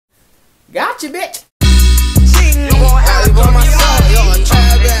Watch it, bitch. You gon' have to put myself. You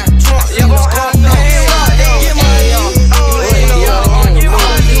try back. You gon' have to get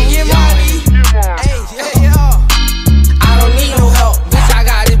I don't need no help, bitch. I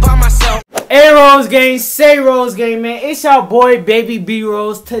got it by myself. Hey Rose Gang, say Rose Gang, man. It's your boy Baby B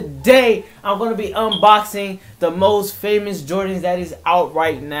Rose. Today I'm gonna be unboxing the most famous Jordans that is out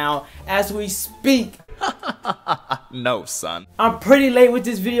right now as we speak. No, son. I'm pretty late with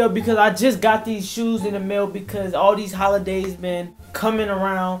this video because I just got these shoes in the mail because all these holidays been coming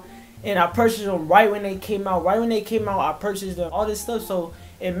around and I purchased them right when they came out. Right when they came out, I purchased them, all this stuff, so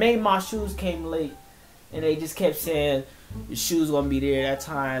it made my shoes came late. And they just kept saying your shoes gonna be there that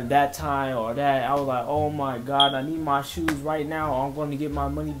time, or that. I was like, oh my god, I need my shoes right now, or I'm gonna get my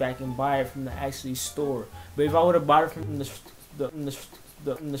money back and buy it from the actually store. But if I would have bought it from the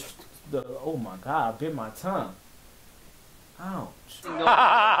oh my god, I bit my tongue.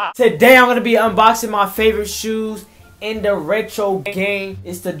 Ouch. Today I'm gonna be unboxing my favorite shoes in the retro game.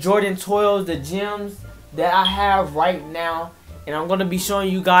 It's the Jordan 12s, the gems that I have right now. And I'm going to be showing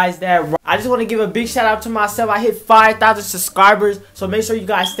you guys that. I just want to give a big shout out to myself. I hit 5,000 subscribers. So make sure you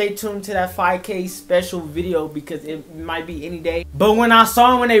guys stay tuned to that 5K special video because it might be any day. But when I saw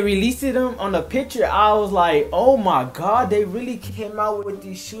them, when they released them on the picture, I was like, oh my god, they really came out with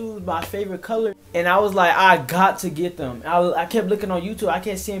these shoes, my favorite color. And I was like, I got to get them. I kept looking on YouTube. I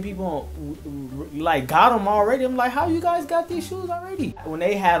kept seeing people like got them already. I'm like, how you guys got these shoes already? When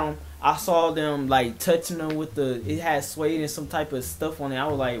they had them, I saw them like touching them with it had suede and some type of stuff on it. I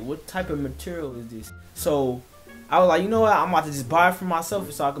was like, what type of material is this? So I was like, you know what? I'm about to just buy it for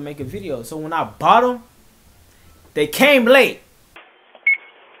myself so I can make a video. So when I bought them, they came late.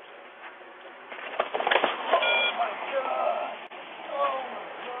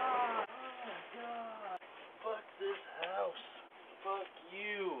 Fuck this house. Fuck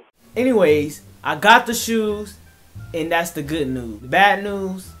you. Anyways, I got the shoes, and that's the good news. The bad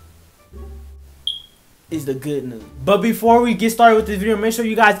news is the good news. But before we get started with this video, make sure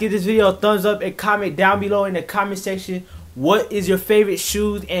you guys give this video a thumbs up and comment down below in the comment section what is your favorite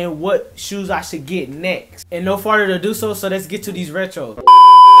shoes and what shoes I should get next. And no further to do so let's get to these retros.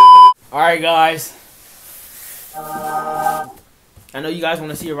 Alright guys, I know you guys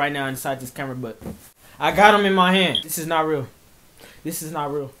want to see it right now inside this camera, but I got them in my hand. This is not real. This is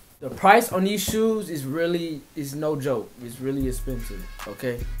not real. The price on these shoes is no joke. It's really expensive,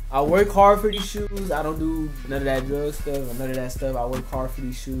 okay? I work hard for these shoes. I don't do none of that drug stuff or none of that stuff. I work hard for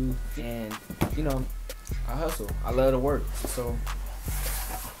these shoes and, you know, I hustle. I love to work. So,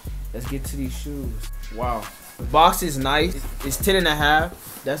 let's get to these shoes. Wow. The box is nice. It's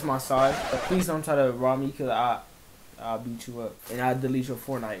 10.5. That's my size. But please don't try to rob me because I'll beat you up. And I'll delete your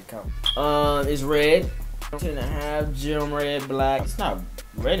Fortnite account. It's red. 10.5, gem red, black. It's not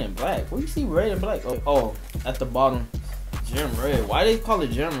red and black. Where do you see red and black? Oh, at the bottom, gem red. Why do they call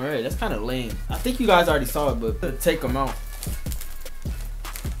it gem red? That's kind of lame. I think you guys already saw it, but take them out.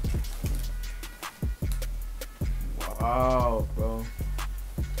 Wow, bro.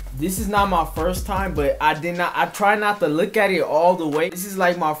 This is not my first time, but I try not to look at it all the way. This is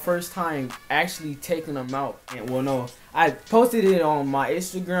like my first time actually taking them out. And well, no, I posted it on my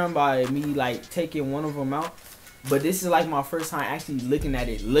Instagram by me like taking one of them out. But this is like my first time actually looking at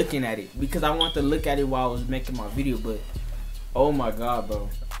it because I want to look at it while I was making my video. But oh my god, bro,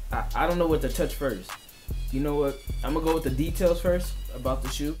 I don't know what to touch first. You know what? I'm gonna go with the details first about the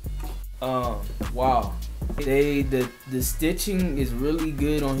shoe. Wow. The stitching is really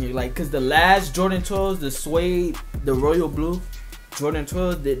good on here, like, cause the last Jordan 12s, the suede, the royal blue Jordan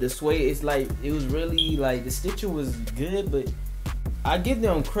 12, the suede is like, it was really like the stitching was good, but I give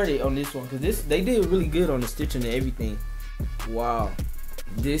them credit on this one because they did really good on the stitching and everything. Wow,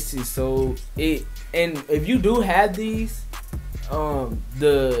 this is so it. And if you do have these,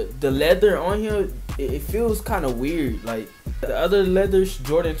 the leather on here, it feels kind of weird. Like the other leathers,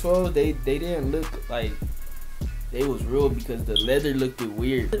 Jordan 12, they didn't look like they was real because the leather looked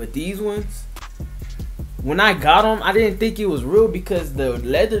weird. But these ones, when I got them, I didn't think it was real because the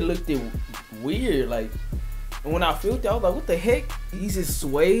leather looked weird. Like, and when I felt it, I was like, what the heck? These is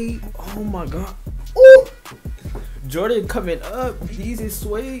suede. Oh my god. Ooh! Jordan coming up. These is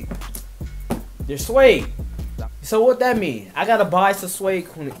suede. They're suede. So what that mean? I gotta buy some suede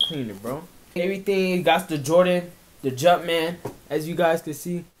cleaner, bro. Everything got the Jordan, the Jumpman, as you guys can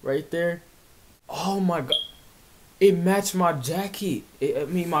see right there. Oh my god. It matched my jacket. I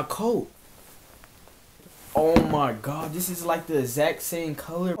mean my coat. Oh my god, this is like the exact same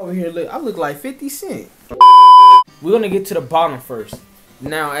color. Over here, look, I look like 50 Cent. We're gonna get to the bottom first.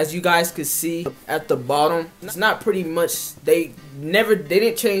 Now, as you guys could see at the bottom, it's not pretty much, they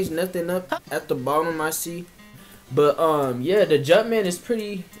didn't change nothing up at the bottom, I see. But yeah, the Jumpman is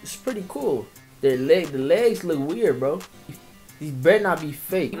pretty cool. The legs look weird, bro. These better not be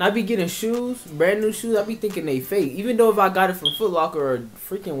fake. When I be getting shoes, brand new shoes, I be thinking they fake. Even though if I got it from Foot Locker or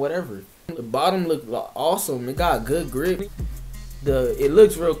freaking whatever. The bottom look awesome. It got good grip. It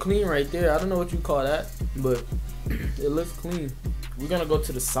looks real clean right there. I don't know what you call that, but it looks clean. We're gonna go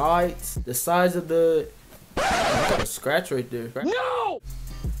to the sides. The sides of the, I got a scratch right there. No!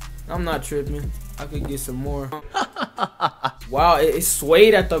 I'm not tripping. I could get some more. Wow, it's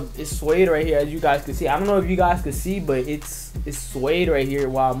suede it's suede right here, as you guys can see. I don't know if you guys can see, but it's suede right here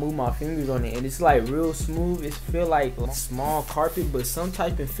while I move my fingers on it, and it's like real smooth. It feel like a small carpet, but some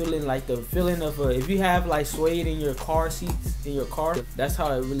type of feeling, like the feeling of if you have like suede in your car seats in your car, that's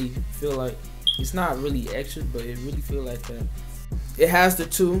how it really feel like. It's not really extra, but it really feel like that. It has the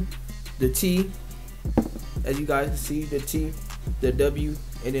T, as you guys can see, the T, the W,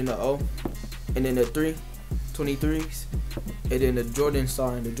 and then the O, and then the 23s, and then the Jordan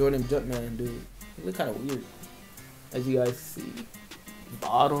sign, the Jordan Jumpman, dude. It look kind of weird, as you guys see.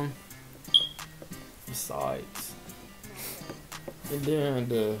 Bottom, the sides, and then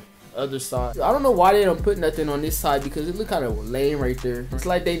the other side. I don't know why they don't put nothing on this side, because it look kind of lame right there. It's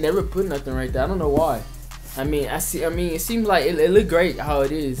like they never put nothing right there. I don't know why. I mean, it seems like it look great how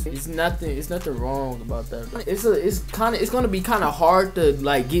it is. It's nothing wrong about that. It's gonna be kind of hard to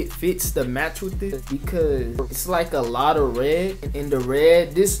like get fits to match with this, because it's like a lot of red, and the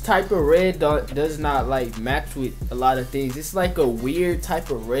red, this type of red does not like match with a lot of things. It's like a weird type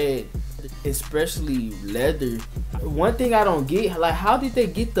of red, especially leather. One thing I don't get, like, how did they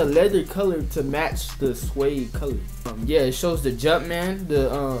get the leather color to match the suede color? Yeah, it shows the Jumpman,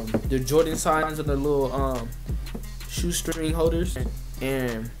 the Jordan signs on the little shoestring holders,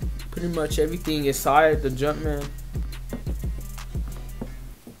 and pretty much everything inside the Jumpman.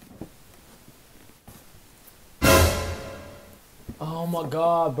 Oh my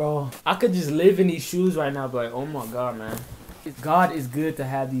god, bro. I could just live in these shoes right now, but like, oh my god, man. God is good to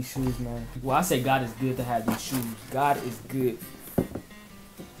have these shoes, man. Well, I say God is good to have these shoes. God is good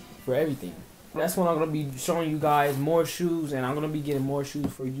for everything. That's when I'm going to be showing you guys more shoes, and I'm going to be getting more shoes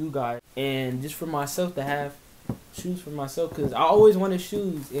for you guys. And just for myself to have shoes for myself, because I always wanted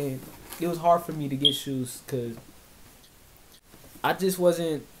shoes, and it was hard for me to get shoes, because I just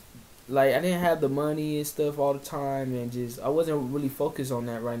wasn't, like, I didn't have the money and stuff all the time, and just, I wasn't really focused on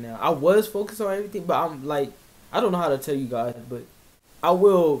that right now. I was focused on everything, but I'm like, I don't know how to tell you guys, but I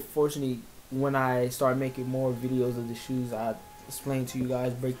will, fortunately, when I start making more videos of the shoes, I explain to you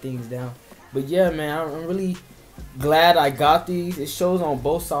guys, break things down. But yeah, man, I'm really glad I got these. It shows on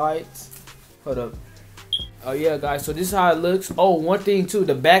both sides. Hold up. Oh yeah, guys, so this is how it looks. Oh, one thing too,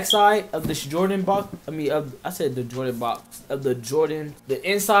 the back side of this Jordan box, I said the Jordan box of the Jordan, the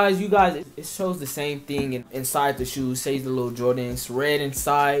inside, you guys, it shows the same thing, and inside the shoe says the little Jordan. It's red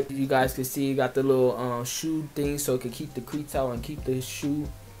inside. You guys can see you got the little shoe thing, so it can keep the cleats out and keep the shoe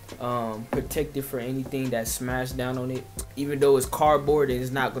protected for anything that smashed down on it. Even though it's cardboard and it's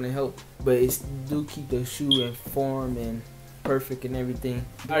not gonna help, but it do keep the shoe in form and perfect and everything.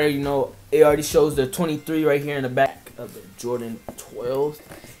 I already know it already shows the 23 right here in the back of the Jordan 12s,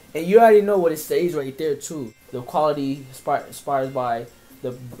 and you already know what it says right there too. The quality inspired by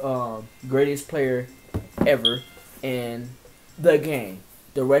the greatest player ever and the game,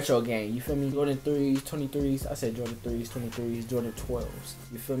 the retro game. You feel me? Jordan 3s, 23s. I said Jordan 3s, 23s, Jordan 12s.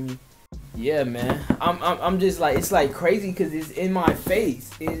 You feel me? Yeah, man. I'm just like, it's like crazy because it's in my face.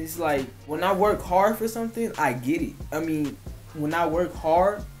 It's like when I work hard for something, I get it. I mean, when I work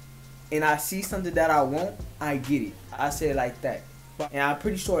hard and I see something that I want, I get it. I say it like that. And I'm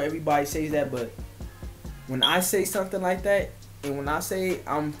pretty sure everybody says that, but when I say something like that, and when I say it,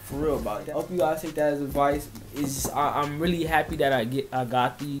 I'm for real about it. I hope you guys take that as advice. I'm really happy that I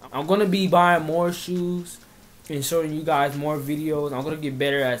got these. I'm gonna be buying more shoes and showing you guys more videos. I'm gonna get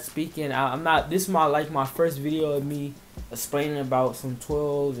better at speaking. This is my first video of me explaining about some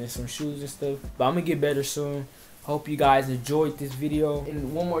 12s and some shoes and stuff. But I'm gonna get better soon. Hope you guys enjoyed this video.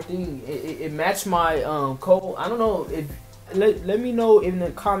 And one more thing, it matched my coat. I don't know if let me know in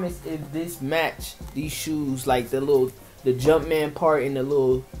the comments if this match these shoes, like the Jumpman part and the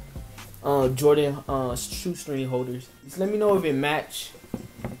little Jordan shoestring holders. Just let me know if it match.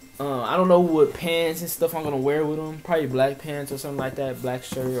 I don't know what pants and stuff I'm gonna wear with them. Probably black pants or something like that, black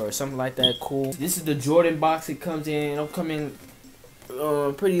shirt or something like that. Cool. This is the Jordan box it comes in. It'll come in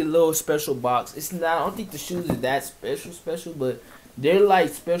pretty little special box. It's not. I don't think the shoes is that special, but they're like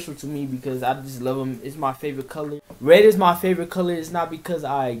special to me because I just love them. It's my favorite color. Red is my favorite color. It's not because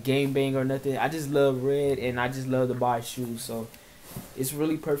I gang bang or nothing. I just love red and I just love to buy shoes. So it's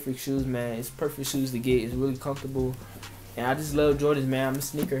really perfect shoes, man. It's perfect shoes to get. It's really comfortable. And I just love Jordans, man. I'm a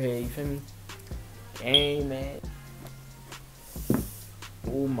sneakerhead, you feel me? Dang, man.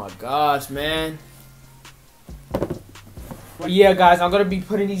 Oh my gosh, man. Yeah, guys, I'm going to be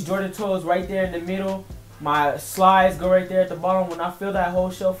putting these Jordan 12s right there in the middle. My slides go right there at the bottom. When I fill that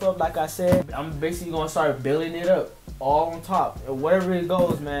whole shelf up, like I said, I'm basically going to start building it up all on top, wherever it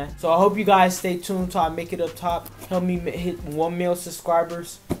goes, man. So I hope you guys stay tuned till I make it up top. Help me hit 1 million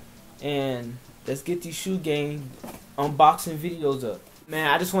subscribers. And let's get these shoe gang unboxing videos up. Man,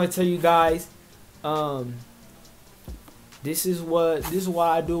 I just want to tell you guys, this is what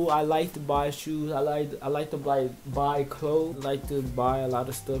I do. I like to buy shoes. I like to buy clothes. I like to buy a lot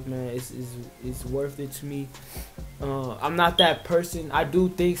of stuff, man. It's worth it to me. I'm not that person. I do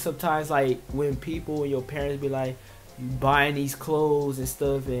think sometimes, like, when people and your parents be like, you buying these clothes and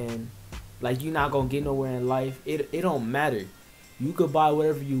stuff, and like you're not gonna get nowhere in life. It don't matter. You could buy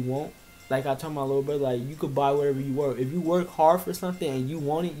whatever you want. Like I told my little brother, like, you could buy whatever you want. If you work hard for something and you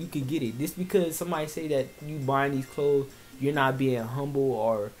want it, you could get it. Just because somebody say that you buying these clothes, you're not being humble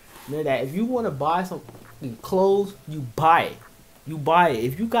or none of that. If you want to buy some clothes, you buy it. You buy it.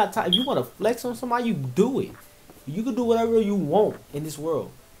 If you got time, if you want to flex on somebody, you do it. You can do whatever you want in this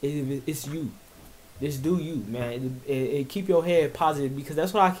world. It's you. Just do you, man. It keep your head positive, because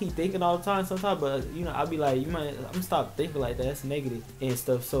that's what I keep thinking all the time sometimes. But you know, I'll be like, I'm gonna stop thinking like that. That's negative and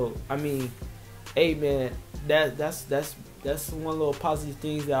stuff. So I mean, hey man, that's one little positive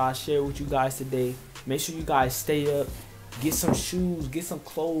things that I share with you guys today. Make sure you guys stay up. Get some shoes, get some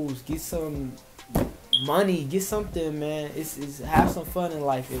clothes, get some money, get something, man. It's have some fun in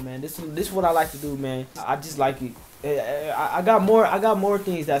life, man. This is what I like to do, man. I just like it. I got more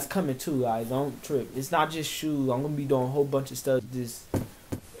things that's coming too, guys. Don't trip. It's not just shoes. I'm gonna be doing a whole bunch of stuff. Just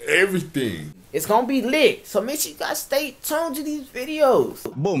everything. It's gonna be lit. So make sure you guys stay tuned to these videos.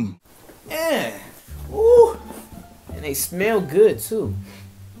 Boom. Yeah. Ooh. And they smell good too.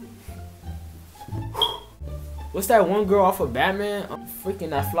 What's that one girl off of Batman?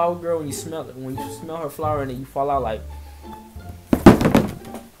 Freaking that flower girl. When you smell her flower and then you fall out like.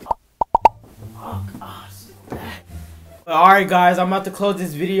 Oh gosh. Alright guys, I'm about to close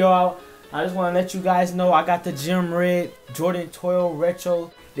this video out. I just want to let you guys know I got the Gym Red Jordan 12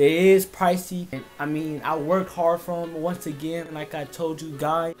 Retro. It is pricey. I mean, I worked hard for them once again, like I told you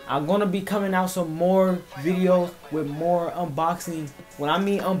guys. I'm going to be coming out some more videos with more unboxing. When I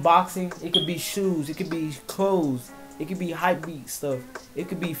mean unboxing, it could be shoes, it could be clothes, it could be hype beat stuff, it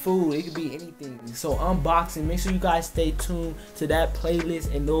could be food, it could be anything. So unboxing, make sure you guys stay tuned to that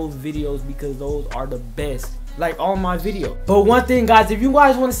playlist and those videos, because those are the best. Like all my videos. But one thing, guys, if you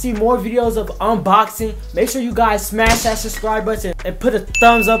guys want to see more videos of unboxing, make sure you guys smash that subscribe button and put a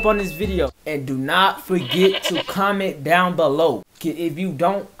thumbs up on this video. And do not forget to comment down below. If you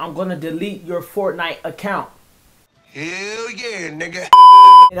don't, I'm gonna delete your Fortnite account. Hell yeah, nigga.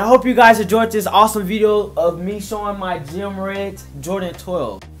 And I hope you guys enjoyed this awesome video of me showing my Gym Red Jordan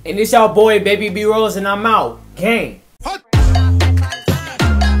 12. And it's y'all boy Baby B Rose, and I'm out. Gang.